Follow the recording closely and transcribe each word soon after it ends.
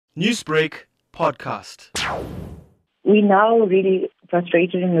Newsbreak Podcast. We're now really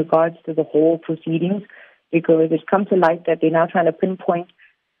frustrated in regards to the whole proceedings because it's come to light that they're now trying to pinpoint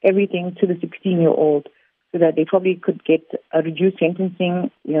everything to the 16-year-old so that they probably could get a reduced sentencing.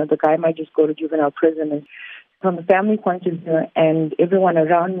 You know, the guy might just go to juvenile prison. And from the family point of view and everyone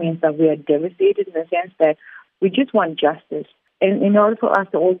around me and stuff, we are devastated in the sense that we just want justice. And in order for us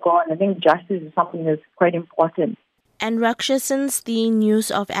to all go on, I think justice is something that's quite important. And Raksha, since the news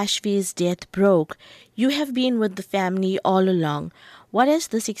of Ashveer's death broke, you have been with the family all along. What has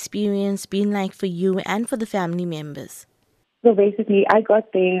this experience been like for you and for the family members? So basically, I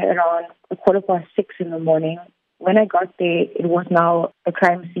got there around 6:15 in the morning. When I got there, it was now a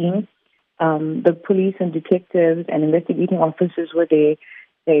crime scene. The police and detectives and investigating officers were there.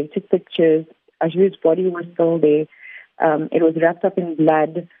 They took pictures. Ashveer's body was still there. It was wrapped up in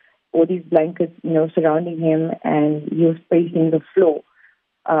blood. All these blankets, surrounding him, and he was facing the floor.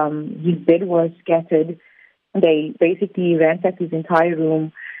 His bed was scattered. They basically ransacked his entire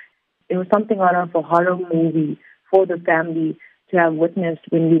room. It was something out of a horror movie for the family to have witnessed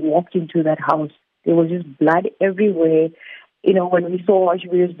when we walked into that house. There was just blood everywhere. When we saw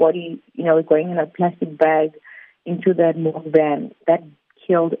Ashveer's body, going in a plastic bag into that morgue van, that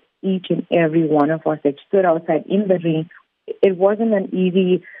killed each and every one of us that stood outside in the rain. It wasn't an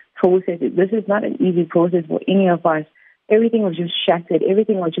easy process. This is not an easy process for any of us. Everything was just shattered.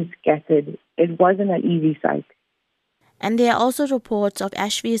 Everything was just scattered. It wasn't an easy sight. And there are also reports of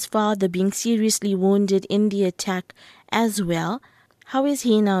Ashveer's father being seriously wounded in the attack as well. How is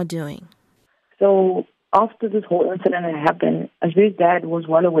he now doing? So after this whole incident had happened, Ashveer's dad was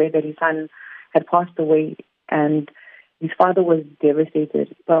well aware that his son had passed away, and his father was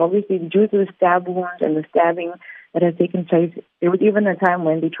devastated. But obviously, due to the stab wounds and the stabbing that had taken place, there was even a time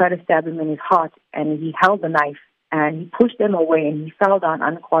when they tried to stab him in his heart, and he held the knife, and he pushed them away, and he fell down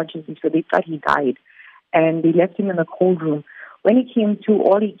unconsciously, so they thought he died. And they left him in the cold room. When he came to,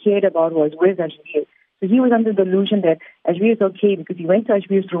 all he cared about was, where's Ashveer? So he was under the illusion that Ashveer is okay because he went to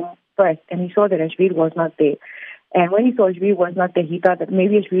Ashveer's room first, and he saw that Ashveer was not there. And when he saw Ashveer was not there, he thought that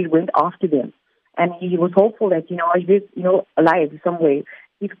maybe Ashveer went after them. And he was hopeful that, Ashveer's, alive some way.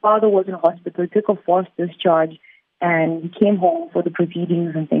 His father was in hospital, took a forced discharge, and he came home for the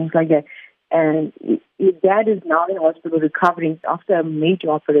proceedings and things like that. And his dad is now in hospital recovering after a major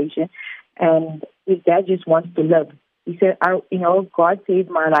operation. And his dad just wants to live. He said, God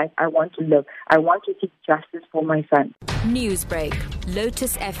saved my life. I want to live. I want to seek justice for my son. Newsbreak,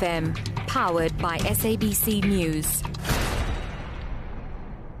 Lotus FM, powered by SABC News.